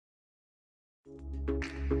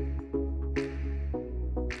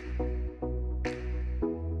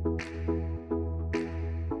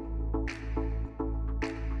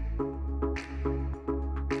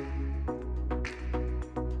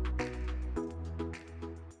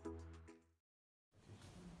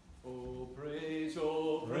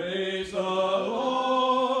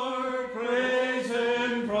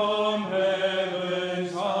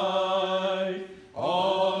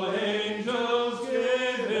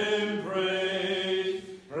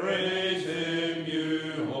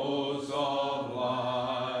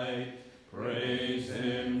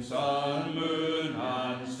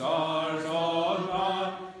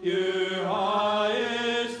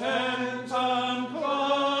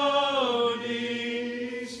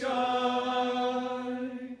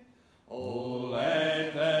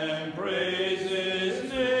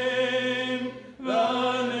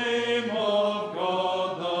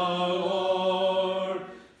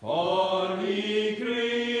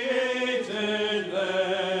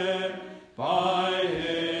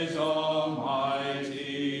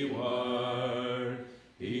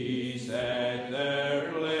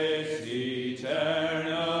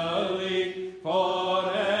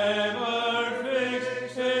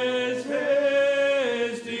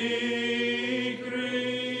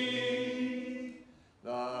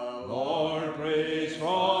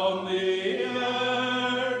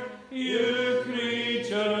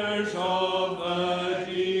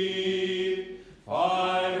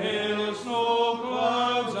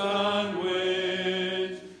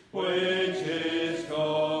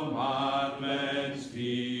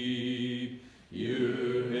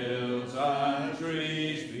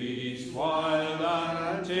trees, beasts wild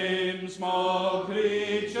and tame, small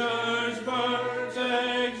creatures, birds,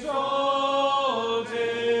 exalt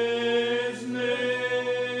his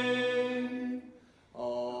name.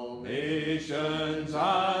 All nations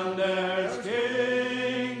and their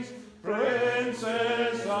kings,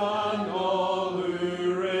 princes and all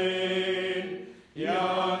who reign,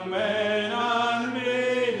 young men and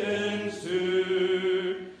maidens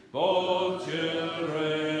too, both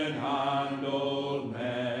children and old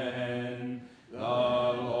men. The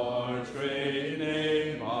Lord's great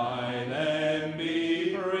name by them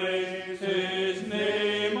be praised, his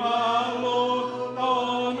name alone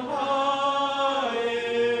on high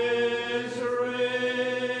is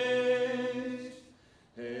raised.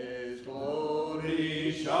 His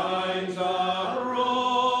glory shines abroad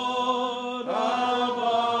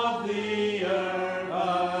above the earth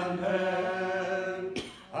and heaven,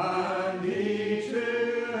 and he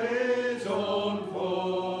to his own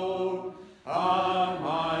foe a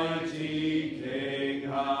mighty king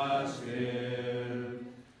has given.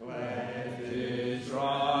 Let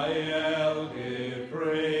Israel give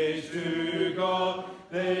praise to God,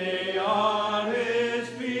 they are his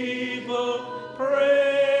people,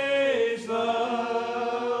 praise the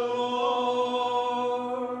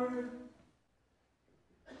Lord.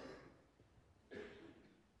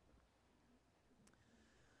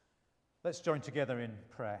 Let's join together in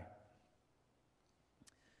prayer.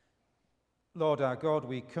 Lord our God,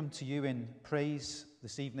 we come to you in praise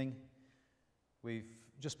this evening. We've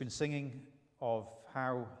just been singing of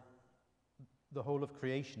how the whole of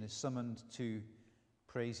creation is summoned to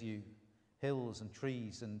praise you. Hills and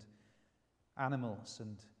trees and animals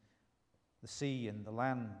and the sea and the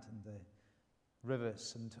land and the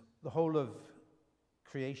rivers and the whole of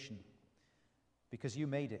creation, because you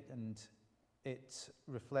made it and it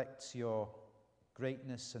reflects your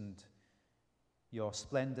greatness and your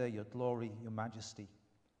splendor, your glory, your majesty.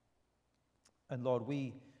 And Lord,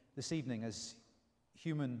 we this evening as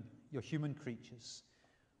your human creatures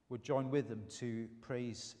would join with them to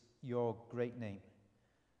praise your great name.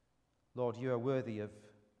 Lord, you are worthy of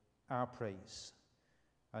our praise,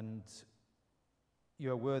 and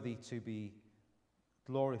you are worthy to be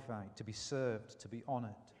glorified, to be served, to be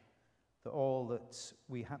honored, that all that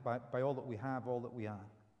we have, by all that we have, all that we are.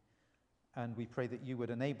 And we pray that you would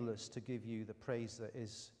enable us to give you the praise that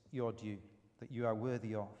is your due, that you are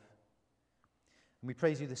worthy of. And we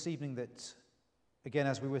praise you this evening that, again,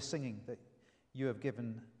 as we were singing, that you have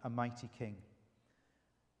given a mighty king,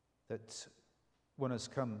 that one has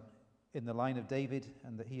come in the line of David,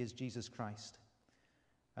 and that he is Jesus Christ,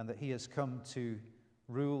 and that he has come to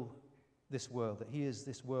rule this world, that he is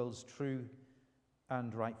this world's true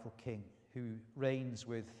and rightful king, who reigns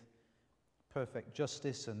with perfect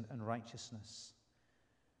justice and righteousness.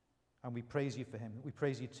 And we praise you for him. We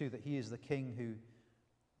praise you too that he is the king who,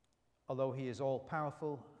 although he is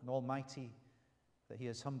all-powerful and almighty, that he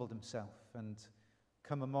has humbled himself and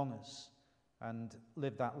come among us and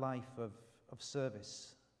lived that life of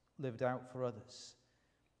service, lived out for others,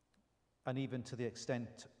 and even to the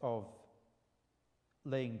extent of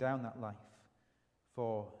laying down that life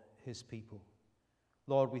for his people.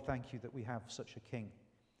 Lord, we thank you that we have such a king,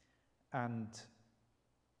 and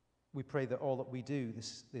we pray that all that we do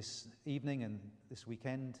this evening and this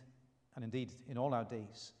weekend, and indeed in all our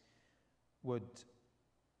days, would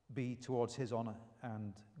be towards his honor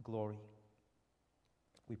and glory.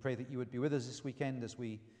 We pray that you would be with us this weekend as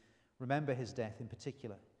we remember his death in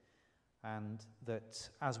particular, and that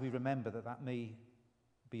as we remember that may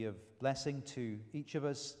be of blessing to each of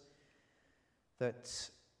us, that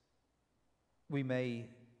we may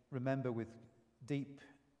remember with deep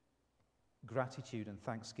gratitude and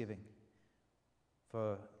thanksgiving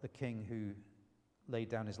for the King who laid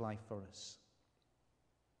down his life for us.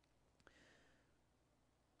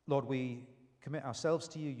 Lord, we commit ourselves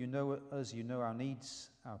to you. You know us, you know our needs,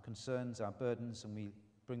 our concerns, our burdens, and we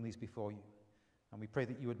bring these before you. And we pray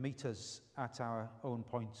that you would meet us at our own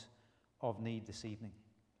point of need this evening.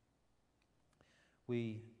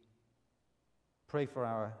 We pray for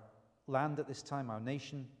our land at this time, our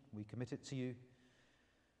nation. We commit it to you.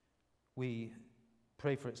 We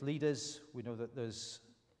pray for its leaders. We know that there's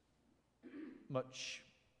much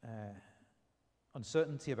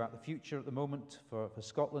uncertainty about the future at the moment for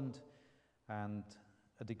Scotland, and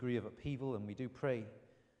a degree of upheaval, and we do pray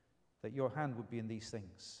that your hand would be in these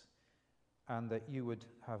things, and that you would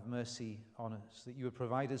have mercy on us, that you would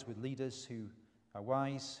provide us with leaders who are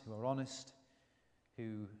wise, who are honest,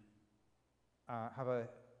 who have a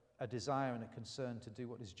desire and a concern to do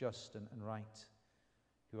what is just and right,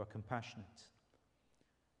 who are compassionate.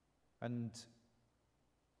 And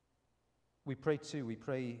We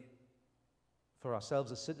pray for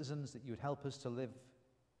ourselves as citizens, that you would help us to live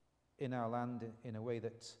in our land in a way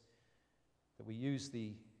that we use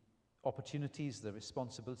the opportunities, the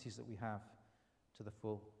responsibilities that we have to the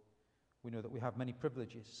full. We know that we have many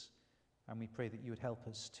privileges, and we pray that you would help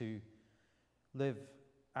us to live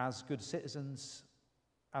as good citizens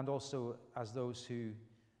and also as those who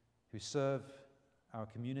serve our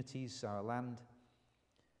communities, our land,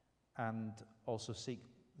 and also seek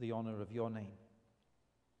the honor of your name.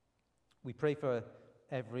 We pray for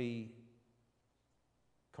every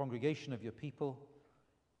congregation of your people,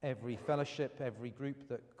 every fellowship, every group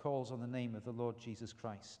that calls on the name of the Lord Jesus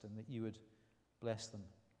Christ, and that you would bless them.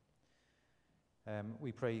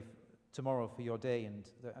 We pray tomorrow for your day, and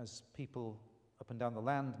that as people up and down the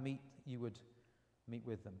land meet, you would meet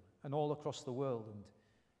with them, and all across the world. And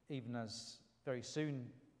even as very soon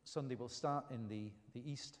Sunday will start in the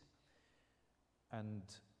East, and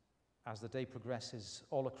as the day progresses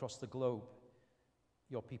all across the globe,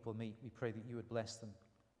 your people meet. We pray that you would bless them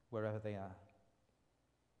wherever they are.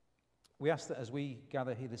 We ask that as we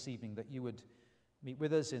gather here this evening, that you would meet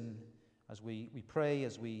with us as we pray,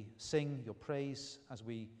 as we sing your praise, as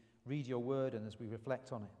we read your word, and as we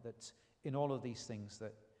reflect on it, that in all of these things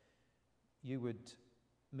that you would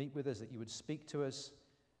meet with us, that you would speak to us,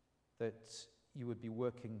 that you would be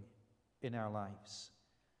working in our lives.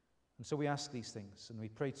 And so we ask these things, and we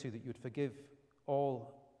pray too that you would forgive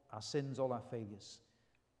all our sins, all our failures.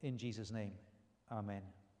 In Jesus' name, amen.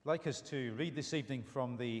 I'd like us to read this evening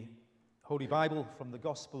from the Holy Bible, from the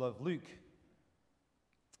Gospel of Luke,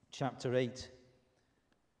 chapter 8.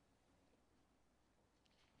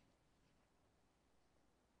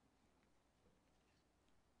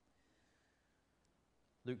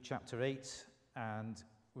 Luke chapter 8, and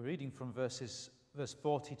we're reading from verse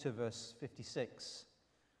 40 to verse 56.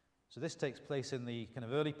 So this takes place in the kind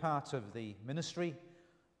of early part of the ministry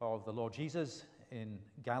of the Lord Jesus in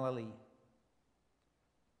Galilee.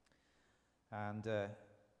 And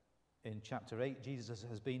in chapter 8, Jesus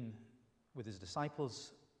has been with his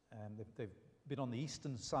disciples. They've been on the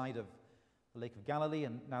eastern side of the Lake of Galilee,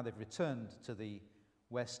 and now they've returned to the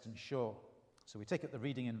western shore. So we take up the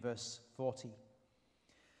reading in verse 40.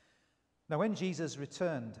 Now when Jesus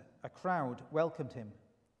returned, a crowd welcomed him,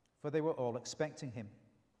 for they were all expecting him.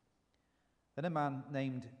 Then a man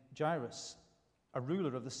named Jairus, a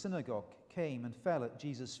ruler of the synagogue, came and fell at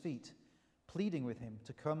Jesus' feet, pleading with him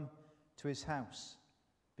to come to his house,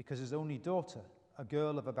 because his only daughter, a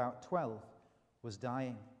girl of about 12, was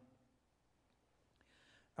dying.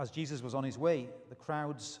 As Jesus was on his way, the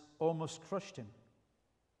crowds almost crushed him.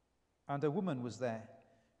 And a woman was there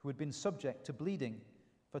who had been subject to bleeding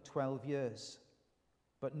for 12 years,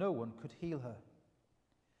 but no one could heal her.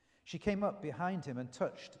 She came up behind him and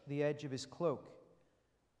touched the edge of his cloak,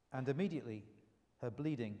 and immediately her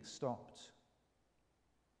bleeding stopped.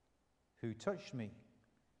 "Who touched me?"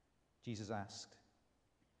 Jesus asked.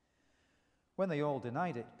 When they all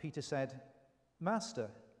denied it, Peter said, "Master,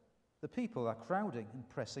 the people are crowding and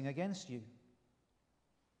pressing against you."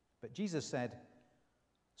 But Jesus said,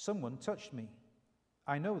 "Someone touched me.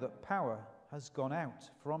 I know that power has gone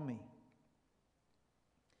out from me."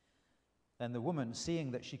 Then the woman,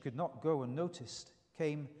 seeing that she could not go unnoticed,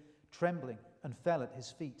 came trembling and fell at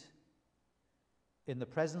his feet. In the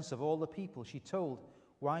presence of all the people, she told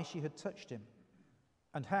why she had touched him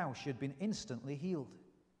and how she had been instantly healed.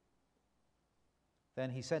 Then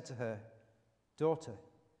he said to her, "Daughter,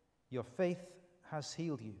 your faith has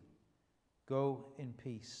healed you. Go in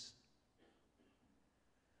peace."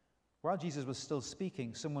 While Jesus was still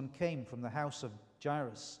speaking, someone came from the house of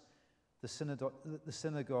Jairus, the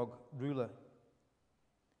synagogue ruler.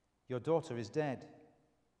 "Your daughter is dead,"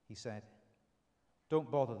 he said.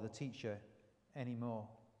 "Don't bother the teacher anymore."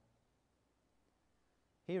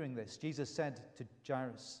 Hearing this, Jesus said to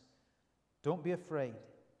Jairus, "Don't be afraid,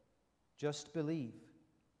 just believe,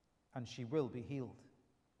 and she will be healed."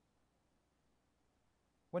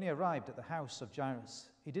 When he arrived at the house of Jairus,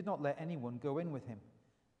 he did not let anyone go in with him,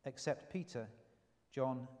 except Peter,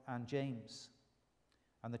 John, and James,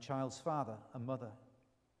 and the child's father and mother.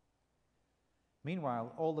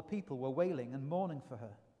 Meanwhile, all the people were wailing and mourning for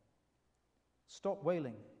her. "Stop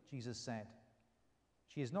wailing," Jesus said.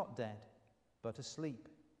 "She is not dead, but asleep."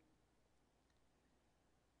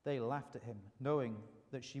 They laughed at him, knowing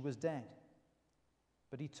that she was dead.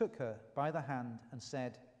 But he took her by the hand and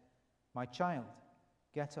said, "My child,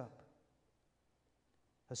 get up."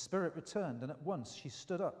 Her spirit returned, and at once she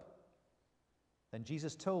stood up. Then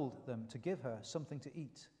Jesus told them to give her something to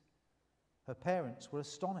eat. Her parents were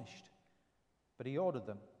astonished, but he ordered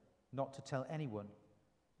them not to tell anyone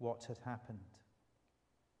what had happened.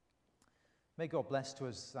 May God bless to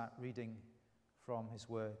us that reading from his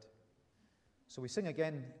word. So we sing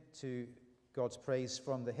again to God's praise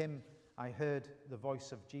from the hymn, I heard the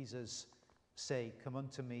voice of Jesus say, come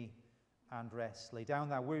unto me and rest. Lay down,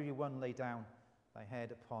 thou weary one, lay down thy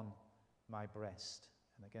head upon my breast.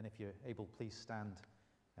 And again, if you're able, please stand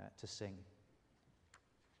to sing.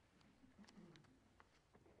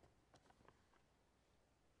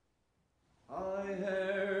 I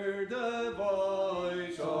heard the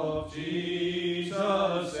voice of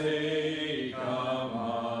Jesus say, come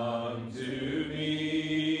unto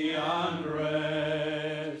me and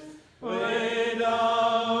rest. Lay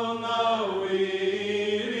down the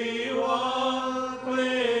weary one,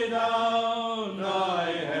 lay down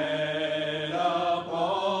thy head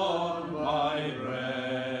upon my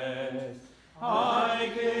breast.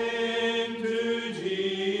 I came to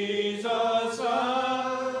Jesus as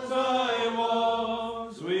I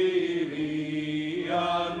was, weary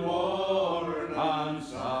and worn and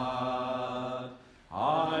sad.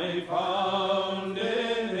 I found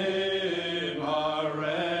in him a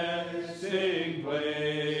resting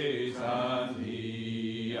place, and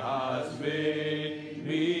he has made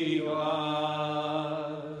me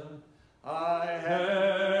glad. I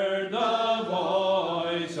heard the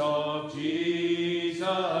voice of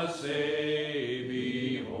Jesus say,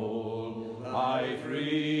 behold, I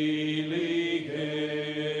freely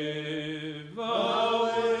give.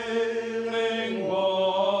 The willing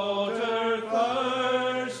water,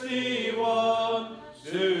 thirsty one,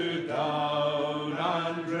 stoop down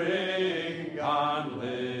and drink and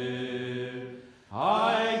live.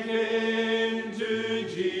 I came to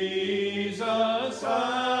Jesus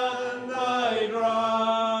and I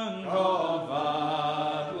drank of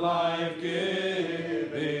that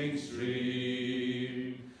life-giving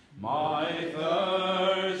stream. My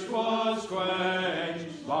thirst was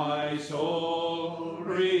quenched, my soul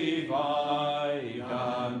revived,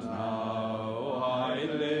 and now I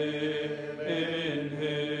live in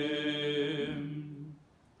him.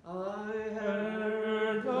 I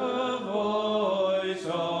heard the voice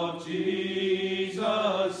of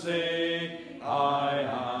Jesus say, I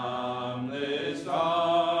am this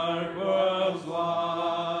dark world's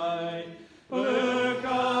light. Look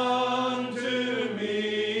unto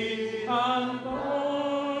me, and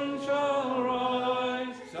morn shall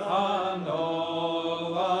rise, and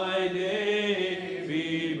all thy day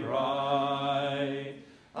be bright.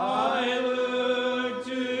 I look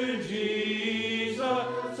to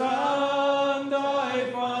Jesus, and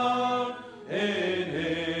I found in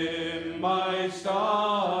him my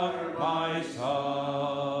star, my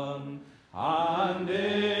sun, and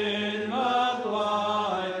in that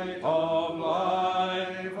light of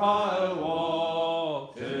life I'll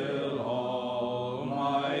walk till all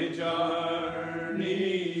my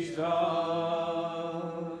journey's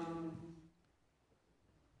done.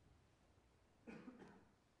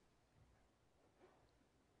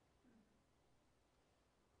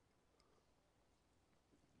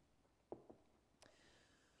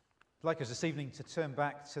 I'd like us this evening to turn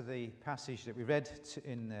back to the passage that we read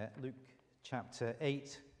in Luke chapter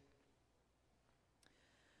 8.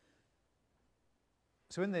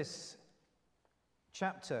 So in this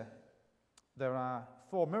chapter, there are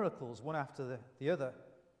 4 miracles, one after the other,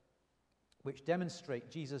 which demonstrate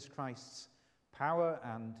Jesus Christ's power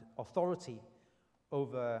and authority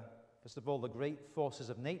over, first of all, the great forces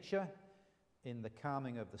of nature in the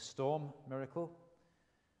calming of the storm miracle,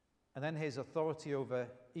 and then his authority over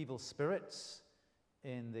evil spirits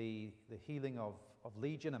in the healing of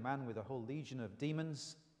Legion, a man with a whole legion of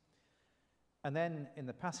demons. And then in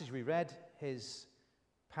the passage we read, his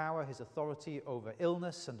power, his authority over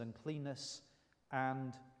illness and uncleanness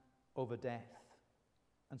and over death.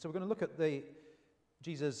 And so we're going to look at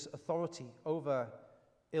Jesus' authority over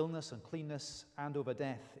illness, uncleanness, and over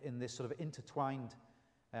death in this sort of intertwined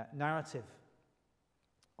narrative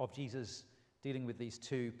of Jesus dealing with these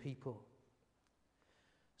two people.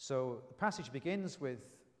 So the passage begins with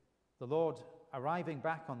the Lord arriving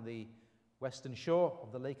back on the western shore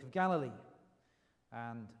of the Lake of Galilee.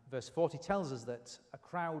 And verse 40 tells us that a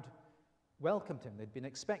crowd welcomed him. They'd been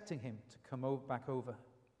expecting him to come back over.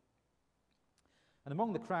 And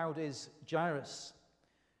among the crowd is Jairus,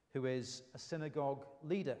 who is a synagogue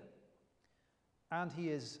leader. And he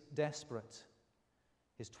is desperate.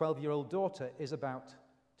 His 12-year-old daughter is about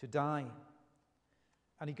to die.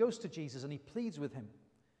 And he goes to Jesus and he pleads with him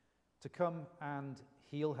to come and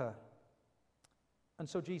heal her. And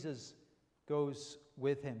so Jesus goes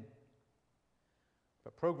with him.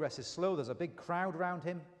 But progress is slow. There's a big crowd around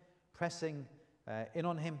him, pressing in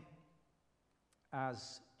on him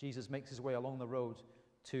as Jesus makes his way along the road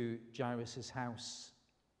to Jairus' house.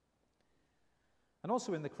 And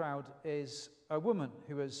also in the crowd is a woman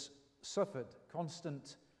who has suffered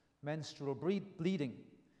constant menstrual bleeding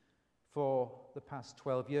for the past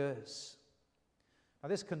 12 years. Now,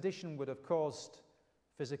 this condition would have caused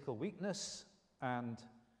physical weakness and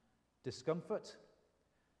discomfort,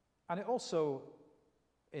 and it also,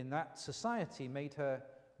 in that society, made her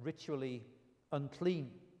ritually unclean.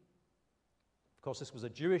 Of course, this was a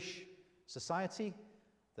Jewish society.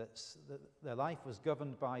 Their life was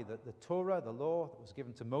governed by the Torah, the law that was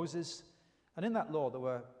given to Moses. And in that law, there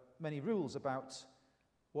were many rules about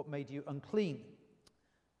what made you unclean.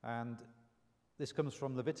 And this comes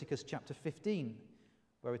from Leviticus chapter 15,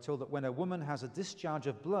 where we're told that when a woman has a discharge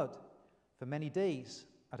of blood for many days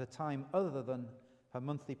at a time other than her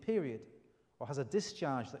monthly period, or has a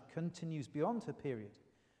discharge that continues beyond her period,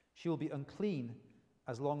 she will be unclean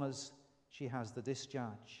as long as she has the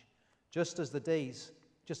discharge, just as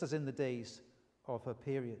in the days of her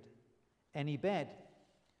period. Any bed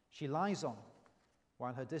she lies on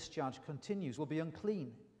while her discharge continues will be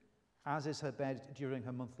unclean, as is her bed during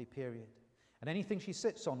her monthly period. And anything she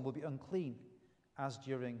sits on will be unclean, as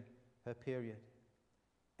during her period.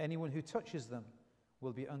 Anyone who touches them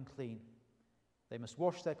will be unclean. They must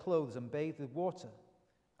wash their clothes and bathe with water,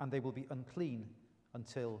 and they will be unclean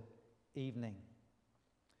until evening.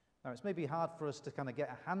 Now, it's maybe hard for us to kind of get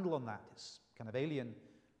a handle on that. It's kind of alien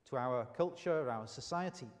to our culture, our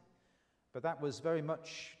society. But that was very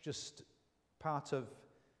much just part of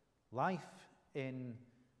life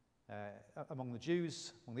among the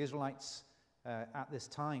Jews, among the Israelites at this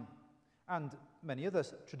time. And many other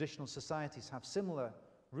traditional societies have similar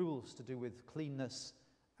rules to do with cleanness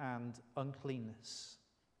and uncleanness.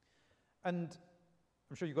 And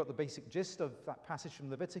I'm sure you got the basic gist of that passage from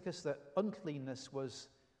Leviticus, that uncleanness was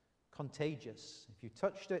contagious. If you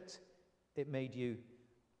touched it, it made you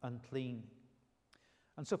unclean.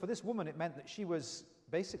 And so for this woman, it meant that she was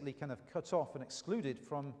basically kind of cut off and excluded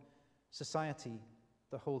from society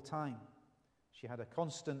the whole time. She had a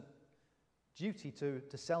constant duty to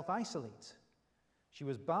self-isolate. She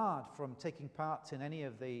was barred from taking part in any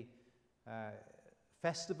of the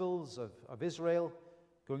festivals of Israel,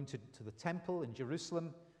 going to the temple in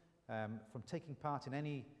Jerusalem, from taking part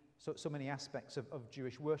in so many aspects of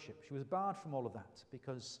Jewish worship. She was barred from all of that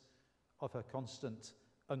because of her constant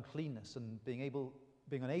uncleanness and being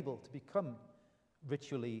unable to become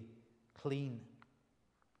ritually clean.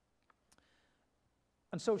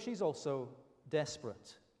 And so she's also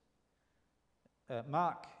desperate.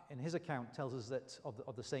 Mark, in his account, tells us that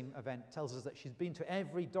of the same event, tells us that she's been to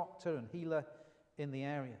every doctor and healer in the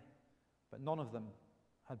area, but none of them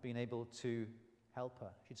had been able to help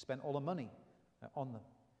her. She'd spent all her money on them,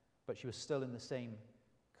 but she was still in the same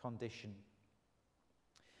condition.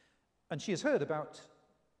 And she has heard about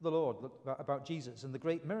the Lord, about Jesus and the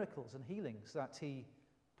great miracles and healings that he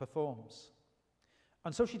performs.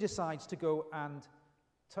 And so she decides to go and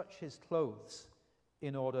touch his clothes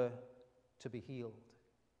in order to be healed.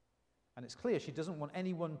 And it's clear she doesn't want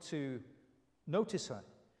anyone to notice her.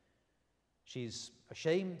 She's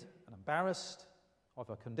ashamed and embarrassed of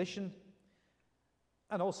her condition.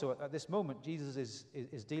 And also at this moment, Jesus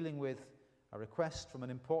is dealing with a request from an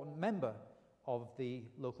important member of the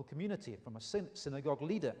local community, from a synagogue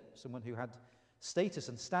leader, someone who had status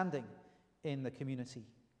and standing in the community.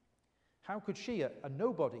 How could she, a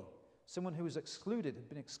nobody, someone who was excluded, had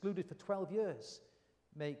been excluded for 12 years,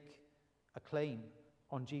 make a claim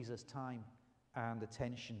on Jesus' time and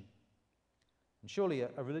attention? And surely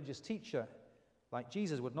a religious teacher like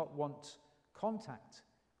Jesus would not want contact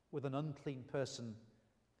with an unclean person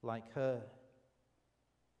like her.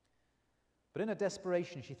 But in her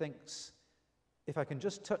desperation, she thinks, if I can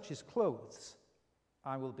just touch his clothes,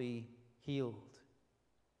 I will be healed.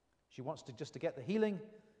 She wants to get the healing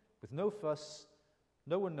with no fuss,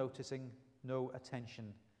 no one noticing, no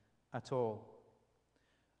attention at all.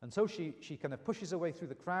 And so she kind of pushes her way through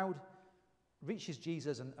the crowd, reaches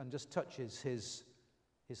Jesus and just touches his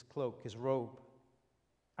cloak, his robe.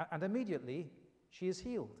 And immediately she is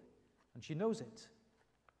healed, and she knows it.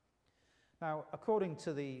 Now, according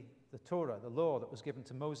to the Torah, the law that was given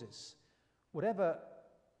to Moses, whatever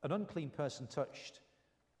an unclean person touched,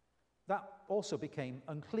 that also became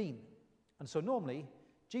unclean. And so normally,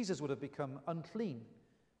 Jesus would have become unclean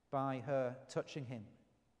by her touching him.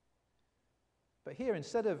 But here,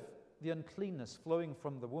 instead of the uncleanness flowing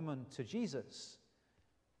from the woman to Jesus,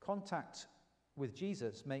 contact with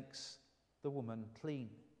Jesus makes the woman clean.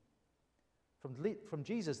 From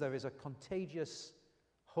Jesus, there is a contagious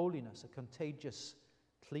holiness, a contagious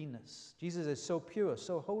cleanness. Jesus is so pure,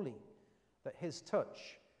 so holy, that his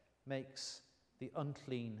touch makes the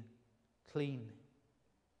unclean clean.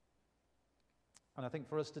 And I think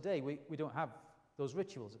for us today, we don't have those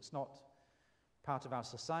rituals. It's not part of our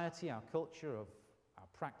society, our culture, of our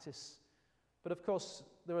practice. But of course,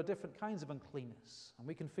 there are different kinds of uncleanness, and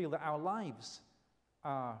we can feel that our lives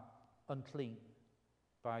are unclean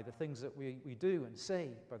by the things that we do and say,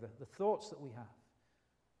 by the thoughts that we have.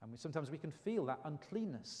 And sometimes we can feel that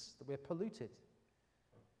uncleanness, that we're polluted.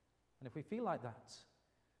 And if we feel like that,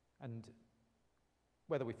 and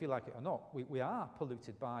whether we feel like it or not, we are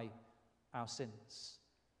polluted by our sins.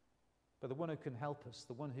 But the one who can help us,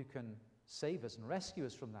 the one who can save us and rescue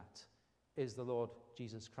us from that, is the Lord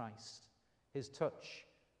Jesus Christ. His touch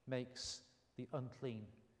makes the unclean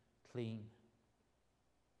clean.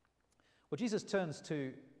 Well, Jesus turns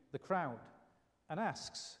to the crowd and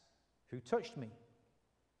asks, "Who touched me?"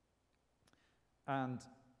 And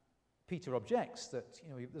Peter objects that,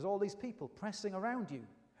 there's all these people pressing around you.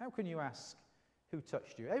 How can you ask who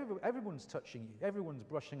touched you? Everyone's touching you. Everyone's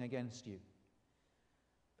brushing against you.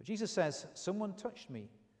 But Jesus says, "Someone touched me.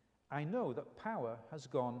 I know that power has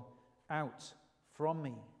gone out from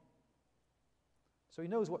me." So he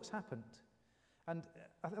knows what's happened. And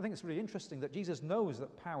I think it's really interesting that Jesus knows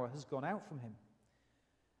that power has gone out from him.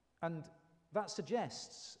 And that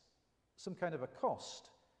suggests some kind of a cost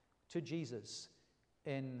to Jesus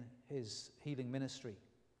in his healing ministry.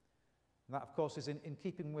 And that, of course, is in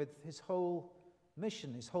keeping with his whole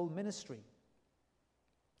mission, his whole ministry.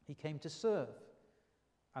 He came to serve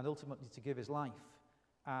and ultimately to give his life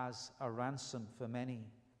as a ransom for many.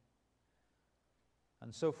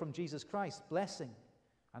 And so from Jesus Christ, blessing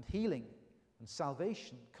and healing and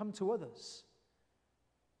salvation come to others,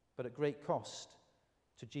 but at great cost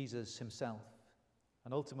to Jesus himself.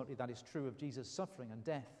 And ultimately that is true of Jesus' suffering and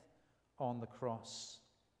death on the cross.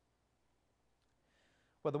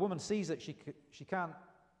 Well, the woman sees that she can't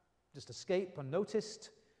just escape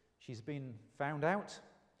unnoticed. She's been found out.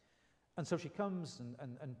 And so she comes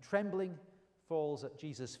and trembling falls at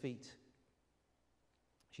Jesus' feet.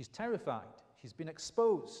 She's terrified. She's been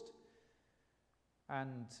exposed.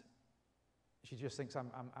 And she just thinks,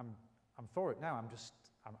 I'm for it now.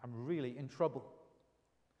 I'm really in trouble.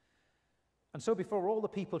 And so before all the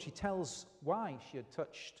people, she tells why she had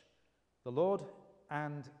touched the Lord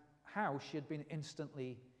and how she had been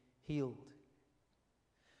instantly healed.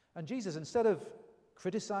 And Jesus, instead of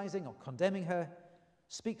criticizing or condemning her,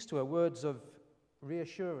 speaks to her words of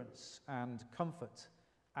reassurance and comfort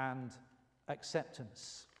and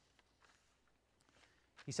acceptance.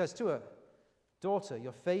 He says to her, "Daughter,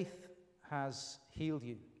 your faith has healed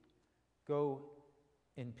you. Go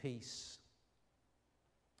in peace."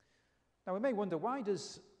 Now we may wonder, why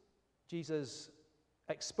does Jesus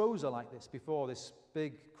expose her like this before this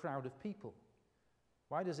big crowd of people?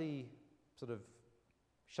 Why does he sort of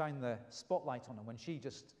shine the spotlight on her when she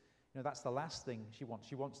just, that's the last thing she wants.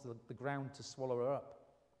 She wants the ground to swallow her up.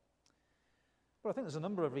 Well, I think there's a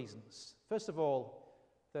number of reasons. First of all,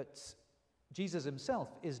 that Jesus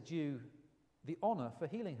himself is due the honor for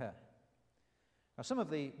healing her. Now, some of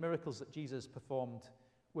the miracles that Jesus performed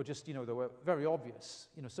were just, they were very obvious.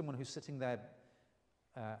 Someone who's sitting there,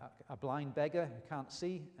 a blind beggar who can't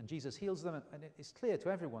see, and Jesus heals them, and it's clear to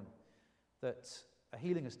everyone that a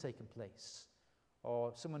healing has taken place.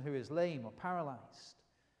 Or someone who is lame or paralyzed,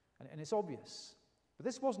 and it's obvious. But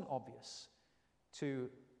this wasn't obvious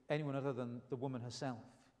to anyone other than the woman herself.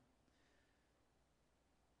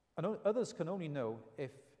 And others can only know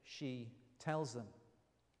if she tells them.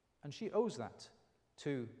 And she owes that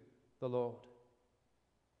to the Lord.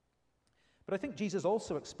 But I think Jesus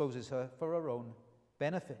also exposes her for her own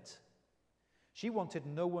benefit. She wanted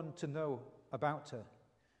no one to know about her.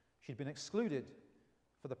 She'd been excluded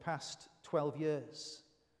for the past 12 years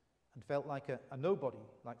and felt like a nobody,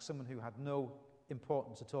 like someone who had no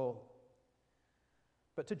importance at all.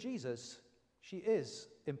 But to Jesus, she is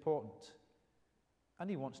important, and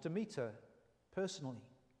he wants to meet her personally.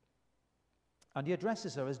 And he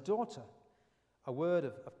addresses her as daughter, a word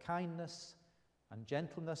of kindness and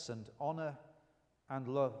gentleness and honor and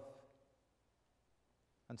love.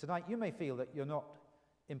 And tonight you may feel that you're not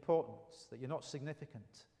important, that you're not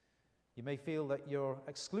significant. You may feel that you're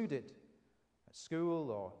excluded at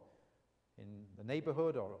school or in the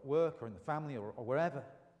neighborhood or at work or in the family or wherever.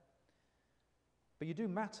 But you do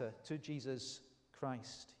matter to Jesus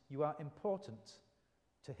Christ. You are important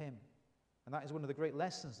to him. And that is one of the great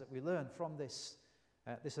lessons that we learn from this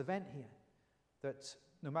event here, that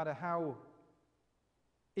no matter how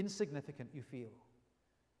insignificant you feel,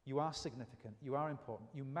 you are significant, you are important,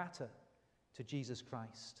 you matter to Jesus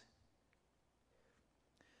Christ.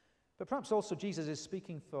 But perhaps also Jesus is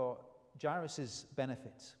speaking for Jairus'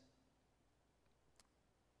 benefit.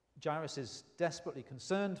 Jairus is desperately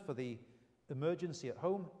concerned for the emergency at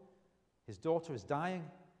home. His daughter is dying,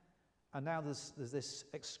 and now there's this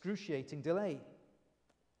excruciating delay.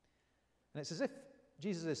 And it's as if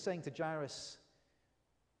Jesus is saying to Jairus,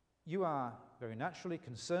 you are very naturally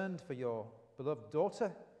concerned for your beloved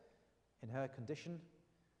daughter in her condition,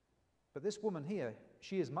 but this woman here,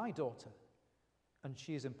 she is my daughter, and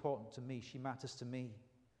she is important to me. She matters to me.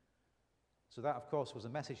 So that, of course, was a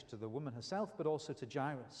message to the woman herself, but also to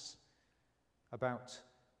Jairus about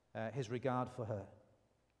his regard for her.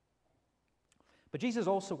 But Jesus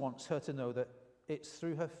also wants her to know that it's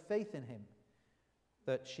through her faith in him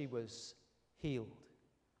that she was healed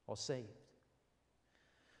or saved.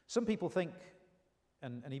 Some people think,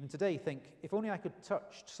 and even today think, if only I could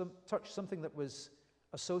touch something that was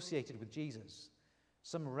associated with Jesus,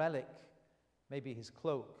 some relic, maybe his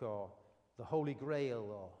cloak or the Holy Grail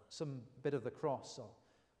or some bit of the cross or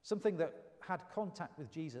something that had contact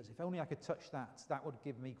with Jesus, if only I could touch that, that would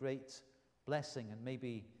give me great blessing and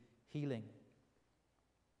maybe healing.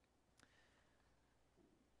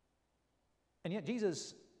 And yet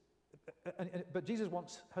Jesus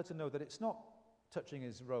wants her to know that it's not touching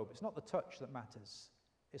his robe, it's not the touch that matters,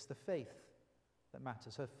 it's the faith that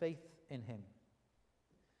matters, her faith in him.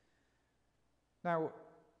 Now,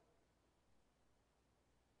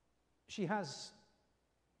 she has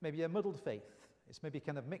maybe a muddled faith. It's maybe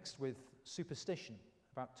kind of mixed with superstition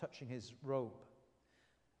about touching his robe.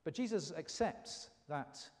 But Jesus accepts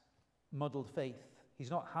that muddled faith.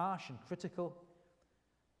 He's not harsh and critical,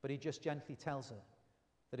 but he just gently tells her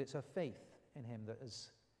that it's her faith in him that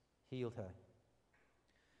has healed her.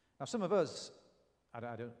 Now, some of us, I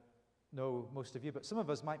don't know most of you, but some of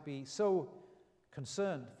us might be so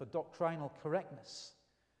concerned for doctrinal correctness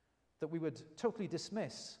that we would totally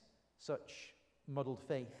dismiss such muddled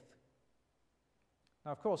faith.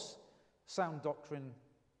 Now, of course, sound doctrine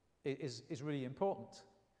is really important.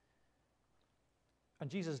 And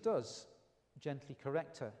Jesus does gently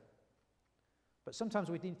correct her. But sometimes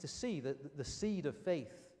we need to see the seed of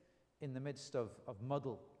faith in the midst of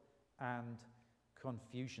muddle and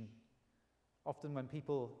confusion. Often when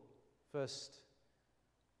people first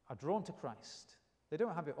are drawn to Christ, they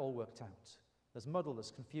don't have it all worked out. There's muddle, there's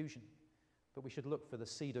confusion. But we should look for the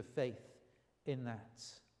seed of faith in that.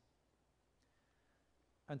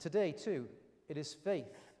 And today, too, it is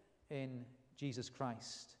faith in Jesus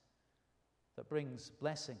Christ that brings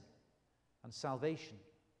blessing and salvation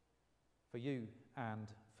for you and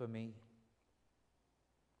for me.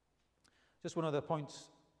 Just one other point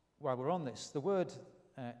while we're on this. The word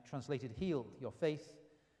translated healed, your faith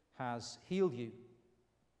has healed you,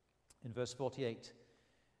 in verse 48.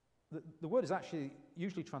 The word is actually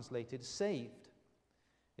usually translated saved.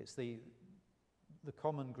 It's the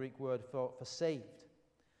common Greek word for saved.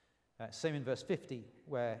 Same in verse 50,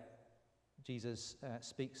 where Jesus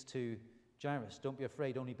speaks to Jairus, don't be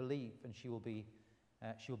afraid, only believe, and she'll be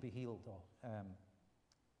healed,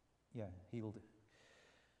 healed.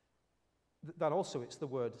 That also, it's the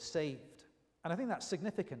word saved. And I think that's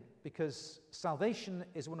significant because salvation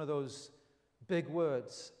is one of those big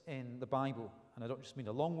words in the Bible. And I don't just mean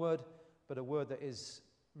a long word, but a word that is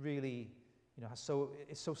really,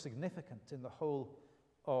 is so significant in the whole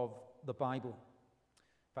of the Bible.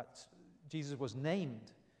 In fact, Jesus was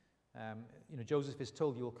named. Joseph is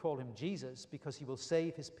told you'll call him Jesus because he will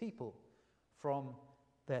save his people from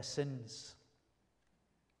their sins.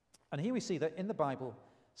 And here we see that in the Bible,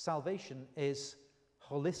 salvation is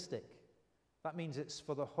holistic. That means it's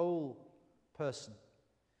for the whole person.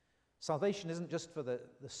 Salvation isn't just for the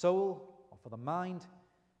soul or for the mind,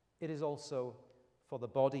 it is also for the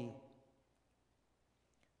body.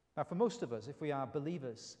 Now, for most of us, if we are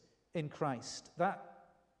believers in Christ,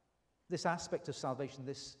 this aspect of salvation,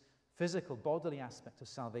 this physical, bodily aspect of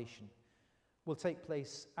salvation, will take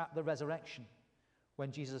place at the resurrection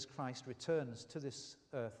when Jesus Christ returns to this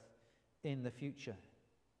earth in the future.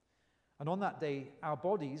 And on that day, our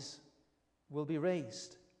bodies will be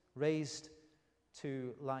raised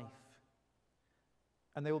to life.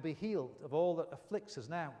 And they will be healed of all that afflicts us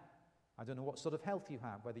now. I don't know what sort of health you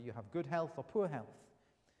have, whether you have good health or poor health.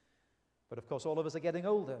 But of course, all of us are getting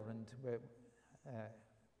older, and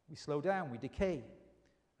we slow down, we decay,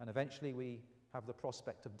 and eventually we have the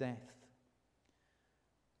prospect of death.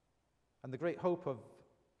 And the great hope of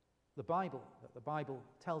the Bible, that the Bible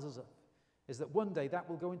tells us of, is that one day that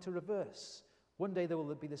will go into reverse. One day there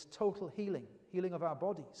will be this total healing of our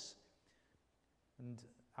bodies. And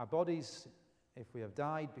our bodies, if we have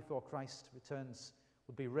died before Christ returns,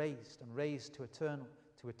 will be raised to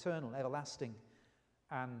eternal, everlasting,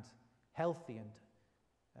 and healthy and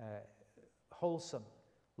wholesome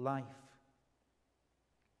life.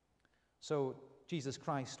 So Jesus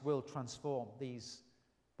Christ will transform these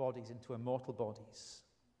bodies into immortal bodies.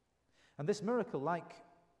 And this miracle, like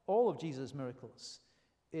all of Jesus' miracles,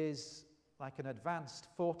 is like an advanced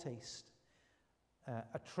foretaste,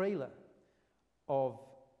 a trailer of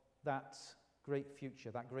that great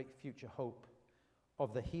future hope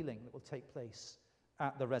of the healing that will take place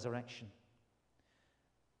at the resurrection.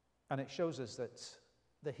 And it shows us that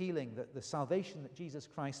the healing, that the salvation that Jesus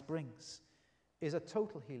Christ brings is a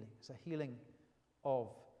total healing. It's a healing of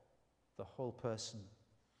the whole person.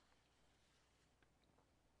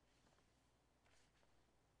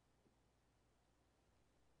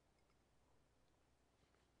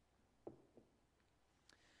 A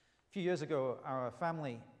few years ago, our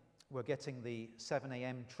family were getting the 7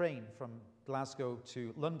 a.m. train from Glasgow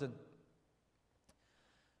to London.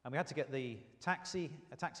 And we had to get a taxi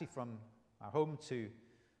from our home to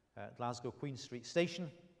Glasgow Queen Street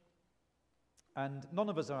Station. And none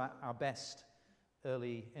of us are at our best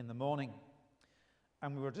early in the morning.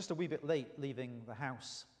 And we were just a wee bit late leaving the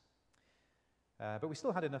house. But we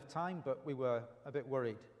still had enough time, but we were a bit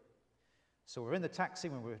worried. So we were in the taxi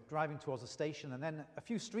when we were driving towards the station, and then a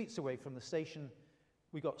few streets away from the station,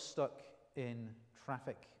 we got stuck in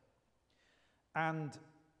traffic. And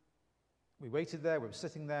we waited there, we were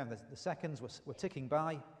sitting there, and the seconds were ticking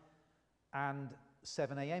by, and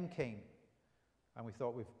 7 a.m. came. And we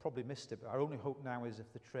thought we've probably missed it, but our only hope now is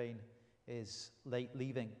if the train is late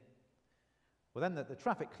leaving. Well, then the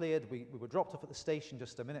traffic cleared, we were dropped off at the station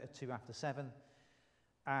just a minute or two after 7,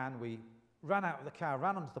 and we ran out of the car,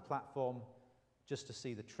 ran onto the platform just to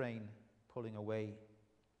see the train pulling away.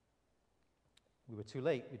 We were too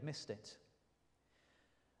late, we'd missed it.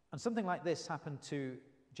 And something like this happened to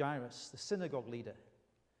Jairus, the synagogue leader,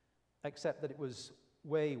 except that it was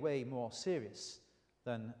way, way more serious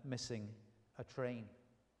than missing a train.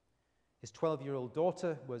 His 12-year-old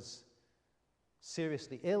daughter was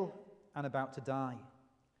seriously ill and about to die.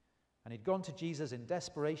 And he'd gone to Jesus in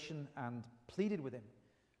desperation and pleaded with him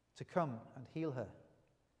to come and heal her.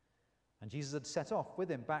 And Jesus had set off with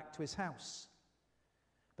him back to his house.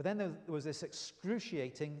 But then there was this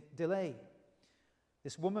excruciating delay.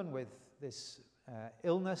 This woman with this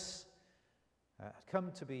illness had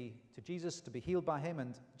come to Jesus to be healed by him,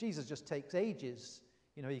 and Jesus just takes ages.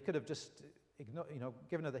 He could have just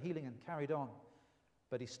given her the healing and carried on.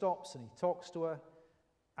 But he stops and he talks to her,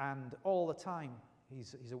 and all the time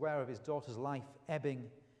he's aware of his daughter's life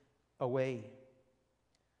ebbing away.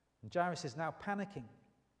 And Jairus is now panicking.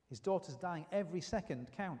 His daughter's dying. Every second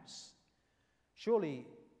counts. Surely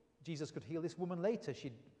Jesus could heal this woman later.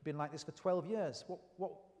 She'd been like this for 12 years.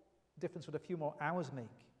 What difference would a few more hours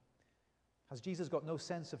make? Has Jesus got no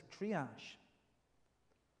sense of triage?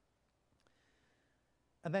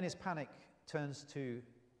 And then his panic turns to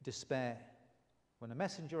despair when a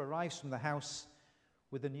messenger arrives from the house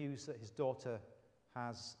with the news that his daughter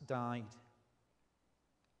has died.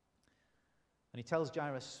 And he tells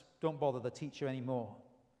Jairus, don't bother the teacher anymore.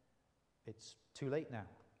 It's too late now.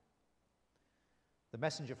 The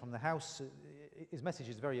messenger from the house, his message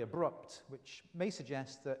is very abrupt, which may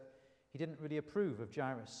suggest that he didn't really approve of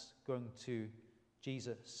Jairus going to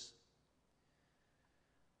Jesus.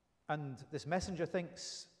 And this messenger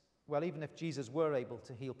thinks, well, even if Jesus were able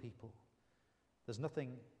to heal people, there's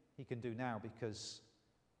nothing he can do now because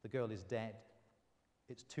the girl is dead.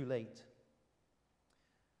 It's too late.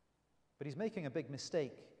 But he's making a big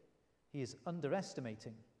mistake. He is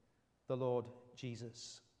underestimating the Lord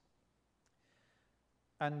Jesus.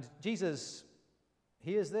 And Jesus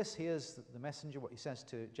hears this, hears the messenger, what he says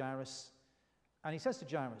to Jairus. And he says to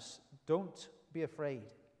Jairus, don't be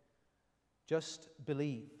afraid. Just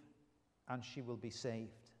believe, and she will be saved.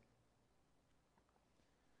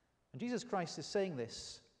 And Jesus Christ is saying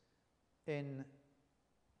this in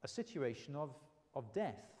a situation of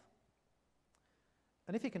death.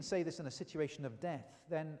 And if he can say this in a situation of death,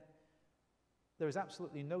 then there is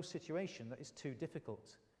absolutely no situation that is too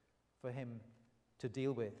difficult for him to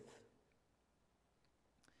deal with.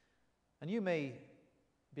 And you may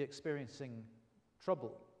be experiencing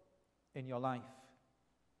trouble in your life.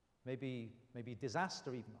 Maybe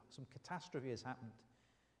disaster even, some catastrophe has happened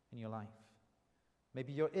in your life.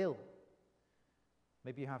 Maybe you're ill.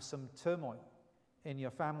 Maybe you have some turmoil in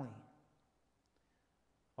your family.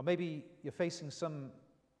 Or maybe you're facing some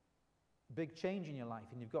big change in your life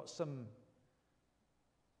and you've got some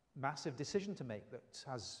massive decision to make that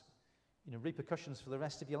has repercussions for the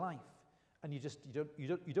rest of your life, and you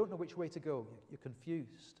don't know which way to go. You're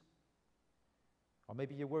confused. Or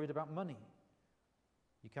maybe you're worried about money.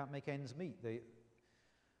 You can't make ends meet. The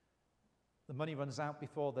money runs out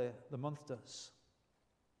before the month does.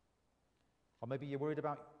 Or maybe you're worried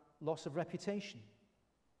about loss of reputation.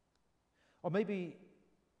 Or maybe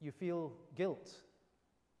you feel guilt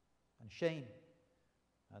and shame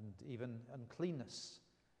and even uncleanness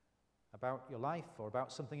about your life or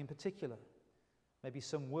about something in particular. Maybe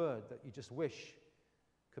some word that you just wish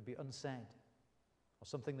could be unsaid, or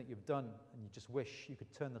something that you've done and you just wish you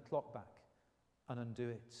could turn the clock back and undo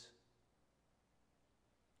it.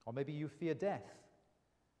 Or maybe you fear death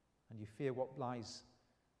and you fear what lies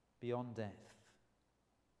beyond death.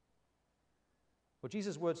 Well,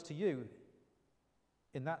 Jesus' words to you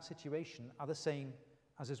in that situation are the same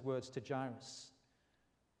as his words to Jairus.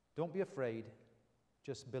 Don't be afraid,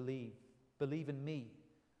 just believe. Believe in me.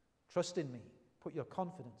 Trust in me. Put your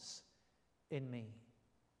confidence in me.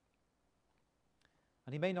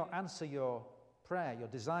 And he may not answer your prayer, your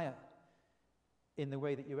desire, in the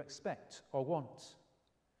way that you expect or want,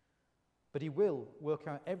 but he will work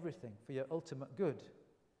out everything for your ultimate good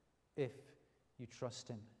if you trust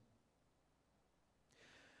him.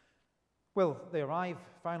 Well, they arrive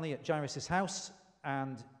finally at Jairus' house,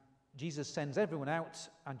 and Jesus sends everyone out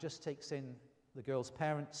and just takes in the girl's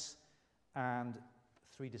parents and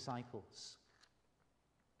 3 disciples.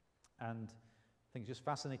 And I think it's just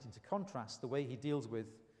fascinating to contrast the way he deals with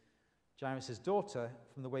Jairus' daughter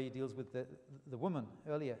from the way he deals with the woman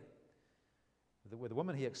earlier. With the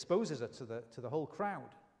woman, he exposes her to the whole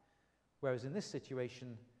crowd, whereas in this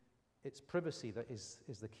situation, it's privacy that is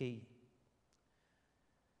the key.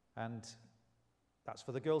 And that's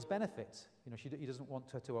for the girl's benefit. You know, he doesn't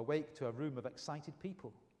want her to awake to a room of excited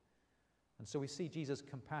people. And so we see Jesus'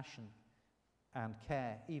 compassion and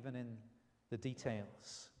care even in the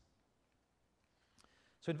details.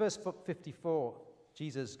 So in verse 54,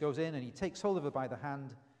 Jesus goes in and he takes hold of her by the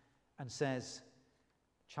hand and says,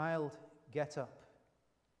 "Child, get up."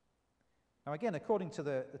 Now again, according to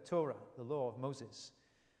the Torah, the law of Moses,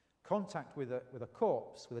 contact with a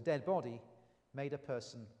corpse, with a dead body, made a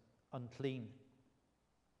person unclean.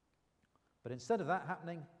 But instead of that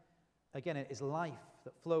happening, again, it is life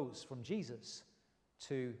that flows from Jesus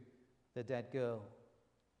to the dead girl.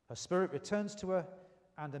 Her spirit returns to her,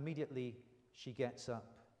 and immediately she gets up.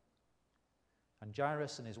 And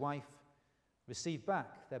Jairus and his wife receive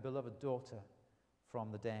back their beloved daughter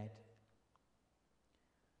from the dead.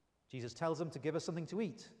 Jesus tells them to give her something to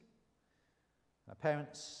eat. Her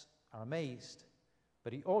parents are amazed,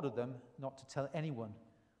 but he ordered them not to tell anyone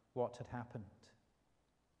what had happened.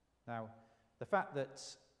 Now, the fact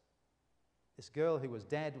that this girl who was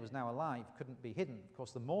dead was now alive couldn't be hidden. Of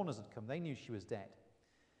course, the mourners had come. They knew she was dead.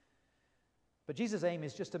 But Jesus' aim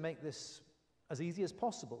is just to make this as easy as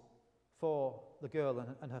possible for the girl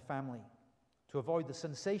and her family, to avoid the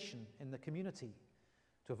sensation in the community,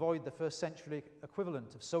 to avoid the first century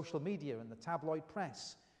equivalent of social media and the tabloid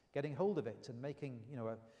press getting hold of it and making,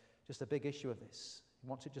 just a big issue of this. He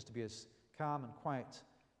wants it just to be as calm and quiet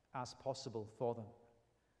as possible for them.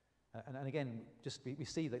 And again, we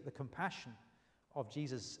see the compassion of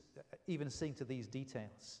Jesus, even seeing to these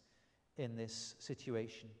details in this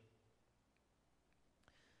situation.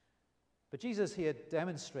 But Jesus here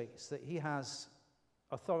demonstrates that he has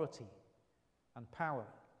authority and power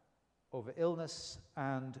over illness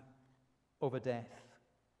and over death.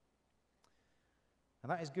 And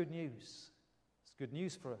that is good news. It's good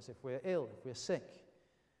news for us if we're ill, if we're sick,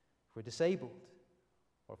 if we're disabled,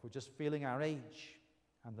 or if we're just feeling our age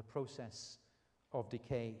and the process of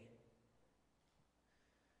decay.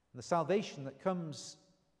 And the salvation that comes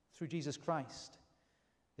through Jesus Christ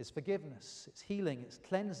is forgiveness, it's healing, it's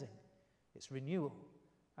cleansing, it's renewal,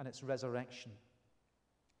 and it's resurrection.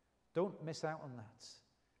 Don't miss out on that.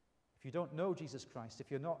 If you don't know Jesus Christ, if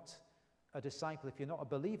you're not a disciple, if you're not a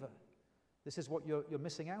believer, this is what you're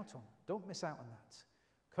missing out on. Don't miss out on that.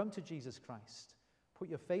 Come to Jesus Christ. Put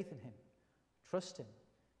your faith in him. Trust him.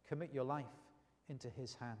 Commit your life into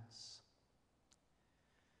his hands.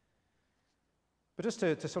 But just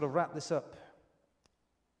to sort of wrap this up,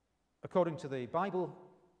 according to the Bible,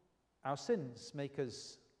 our sins make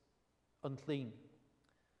us unclean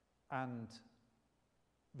and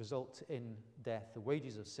result in death. The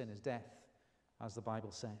wages of sin is death, as the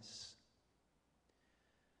Bible says.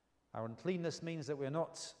 Our uncleanness means that we're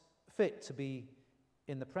not fit to be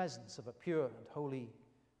in the presence of a pure and holy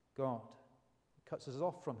God. It cuts us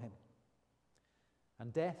off from him.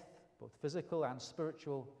 And death, both physical and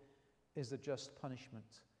spiritual, is the just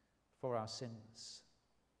punishment for our sins.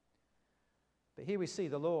 But here we see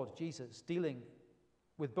the Lord Jesus dealing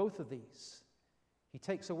with both of these. He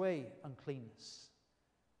takes away uncleanness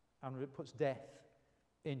and puts death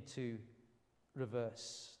into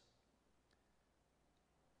reverse.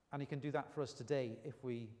 And he can do that for us today if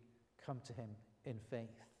we come to him in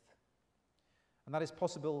faith. And that is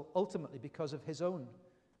possible ultimately because of his own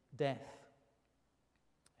death.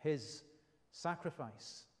 His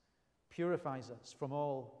sacrifice purifies us from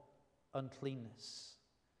all uncleanness.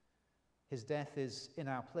 His death is in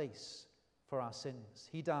our place for our sins.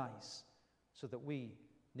 He dies so that we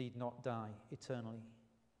need not die eternally.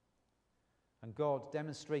 And God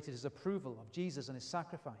demonstrated his approval of Jesus and his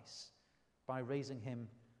sacrifice by raising him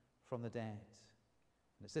from the dead.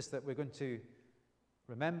 And it's this that we're going to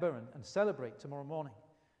remember and celebrate tomorrow morning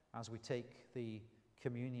as we take the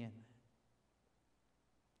communion.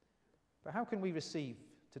 But how can we receive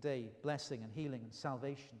today blessing and healing and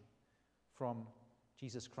salvation from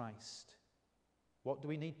Jesus Christ? What do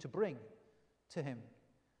we need to bring to him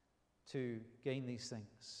to gain these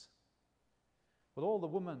things? Well, all the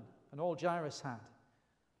woman and all Jairus had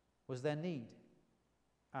was their need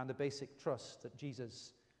and a basic trust that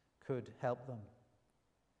Jesus could help them.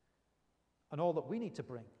 And all that we need to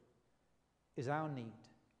bring is our need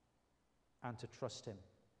and to trust him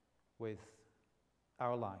with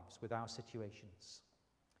our lives, with our situations.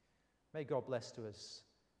 May God bless to us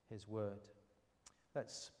his word.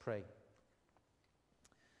 Let's pray.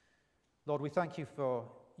 Lord, we thank you for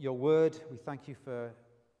your word. We thank you for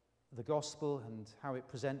the gospel and how it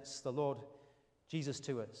presents the Lord Jesus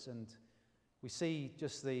to us. And we see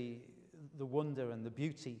just the wonder and the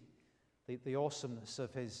beauty, the awesomeness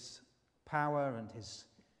of his power and his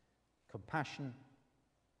compassion.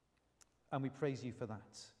 And we praise you for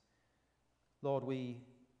that. Lord, we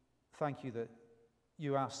thank you that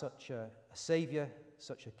you are such a Savior,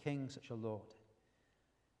 such a King, such a Lord.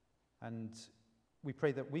 And we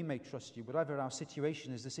pray that we may trust you, whatever our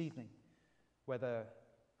situation is this evening, whether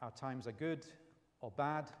our times are good or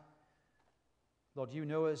bad. Lord, you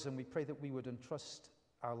know us, and we pray that we would entrust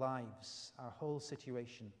our lives, our whole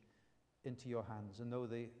situation, into your hands and know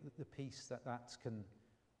the peace that can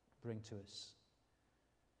bring to us.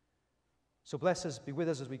 So bless us, be with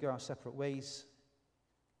us as we go our separate ways.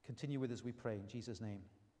 Continue with us, we pray, in Jesus' name.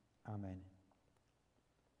 Amen.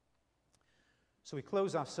 So we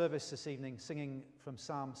close our service this evening singing from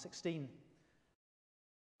Psalm 16.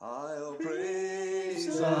 I'll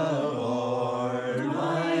praise the Lord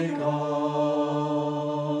my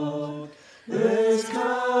God. His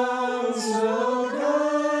counsel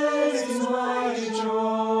guides my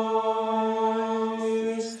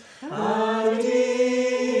choice, and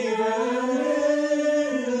even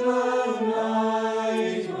in the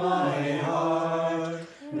night my heart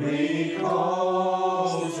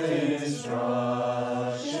recalls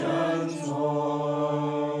instruction's voice.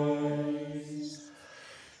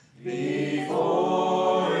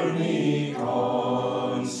 Before me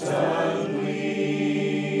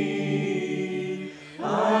constantly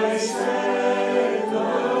I set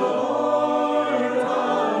the Lord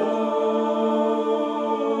alone,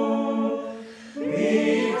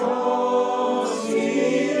 because he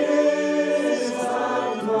is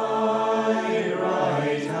at my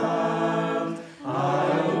right hand,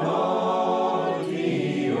 I'll not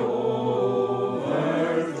be overthrown.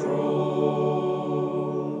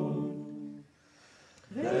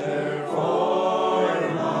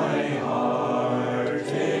 Therefore my heart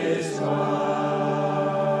is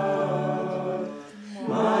glad,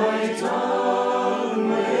 my tongue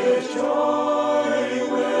with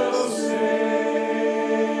joy will sing,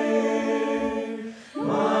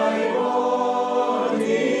 my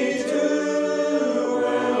body too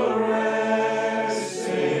will rest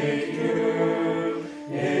secure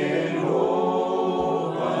in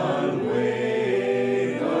hope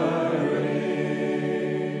unwavering.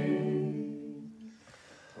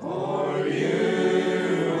 For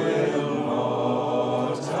you will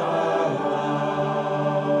not allow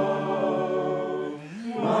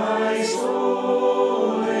my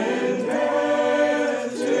soul in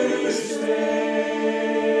death to stay,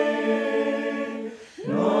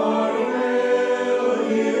 nor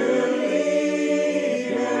will you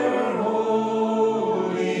leave your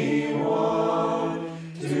Holy One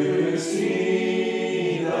to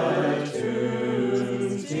see the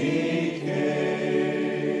tombs decay.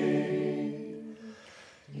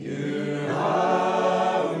 You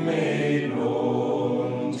have made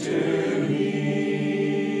known to me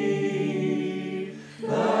the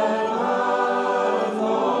path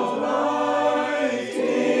of life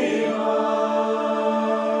divine.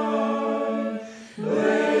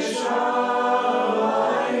 Where shall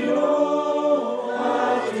I know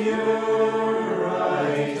at your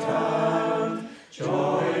right hand?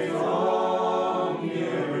 Joy from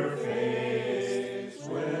your face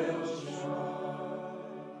will shine.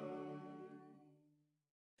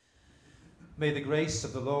 May the grace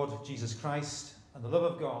of the Lord Jesus Christ and the love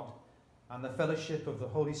of God and the fellowship of the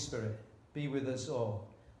Holy Spirit be with us all,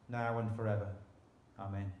 now and forever.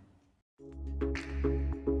 Amen.